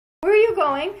Where are you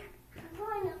going? I'm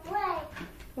going away.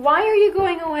 Why are you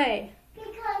going away?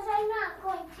 Because I'm not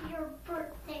going to your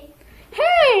birthday.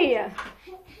 Hey!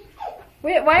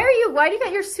 Wait, why do you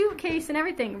got your suitcase and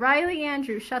everything? Riley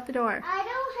Andrew, shut the door. I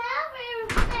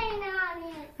don't have everything on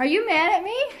it. Are you mad at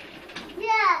me?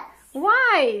 Yes.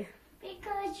 Why?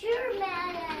 Because you're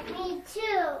mad at me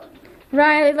too.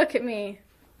 Riley, look at me.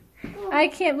 I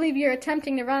can't believe you're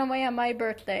attempting to run away on my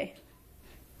birthday.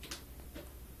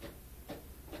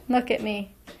 Look at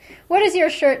me. What does your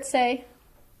shirt say?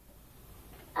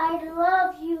 I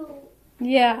love you.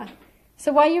 Yeah.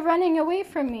 So why are you running away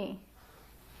from me?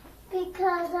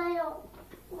 Because I don't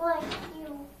like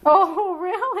you. Oh,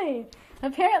 really?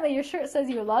 Apparently your shirt says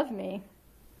you love me.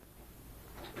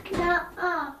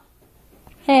 Nuh-uh.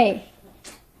 Hey.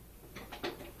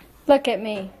 Look at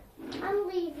me. I'm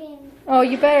leaving. Oh,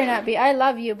 you better not be. I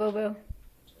love you, boo-boo.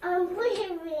 I'm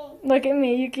leaving. Look at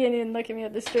me. You can't even look at me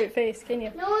with a straight face, can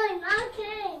you? No, I'm not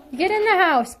kidding. Get in the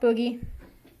house, Boogie.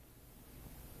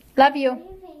 Love you.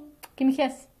 Leaving. Give me a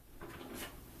kiss.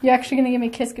 You're actually going to give me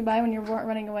a kiss goodbye when you're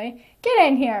running away? Get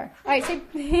in here. All right,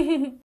 say...